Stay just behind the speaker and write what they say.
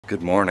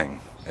Good morning.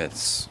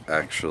 It's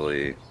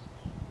actually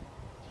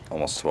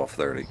almost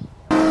 12:30.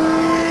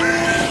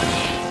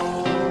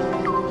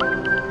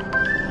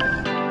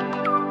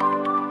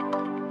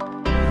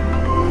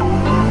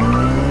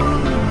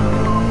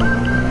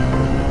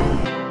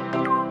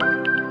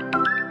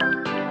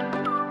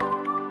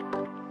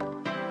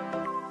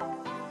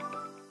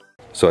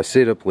 So I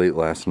stayed up late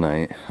last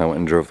night. I went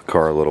and drove the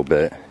car a little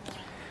bit,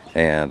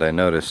 and I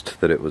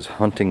noticed that it was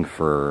hunting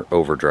for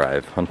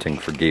overdrive, hunting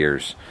for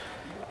gears.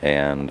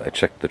 And I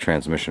checked the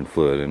transmission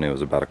fluid and it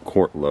was about a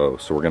quart low,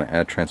 so we're going to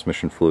add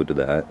transmission fluid to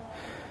that.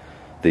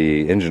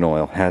 The engine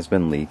oil has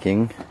been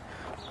leaking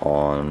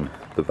on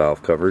the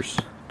valve covers.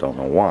 Don't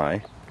know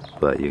why,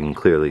 but you can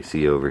clearly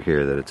see over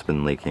here that it's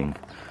been leaking,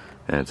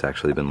 and it's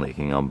actually been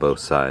leaking on both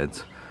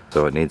sides.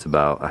 So it needs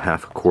about a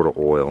half a quart of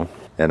oil,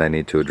 and I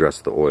need to address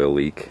the oil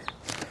leak,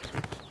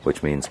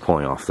 which means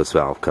pulling off this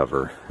valve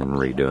cover and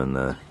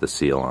redoing the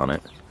seal on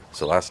it.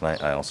 So last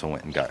night I also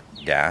went and got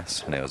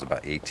gas, and it was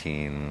about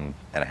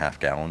 18.5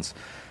 gallons.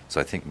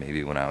 So I think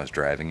maybe when I was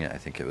driving it, I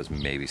think it was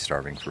maybe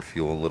starving for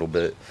fuel a little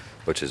bit,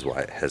 which is why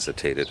it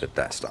hesitated at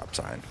that stop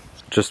sign.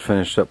 Just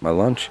finished up my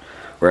lunch.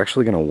 We're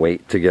actually gonna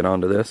wait to get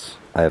onto this.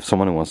 I have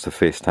someone who wants to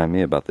FaceTime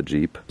me about the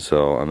Jeep.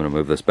 So I'm gonna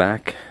move this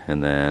back,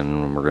 and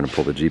then we're gonna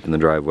pull the Jeep in the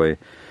driveway,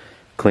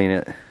 clean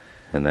it,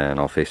 and then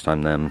I'll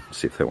FaceTime them,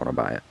 see if they wanna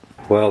buy it.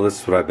 Well,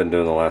 this is what I've been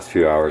doing the last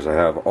few hours. I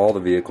have all the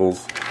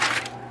vehicles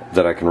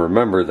that I can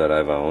remember that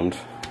I've owned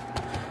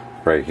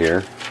right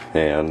here,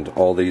 and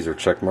all these are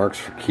check marks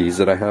for keys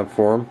that I have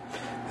for them,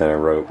 and I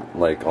wrote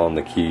like on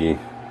the key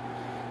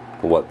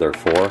what they're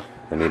for.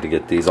 I need to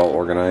get these all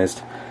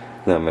organized.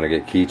 Then I'm going to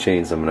get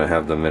keychains. I'm going to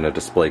have them in a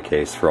display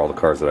case for all the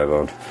cars that I've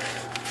owned.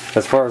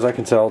 As far as I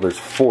can tell, there's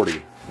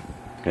 40,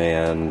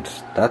 and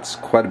that's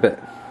quite a bit.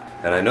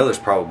 And I know there's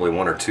probably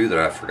one or two that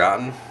I've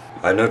forgotten.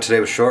 I know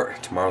today was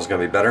short, tomorrow's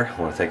going to be better.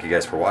 I want to thank you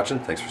guys for watching.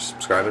 Thanks for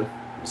subscribing.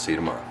 We'll see you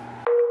tomorrow.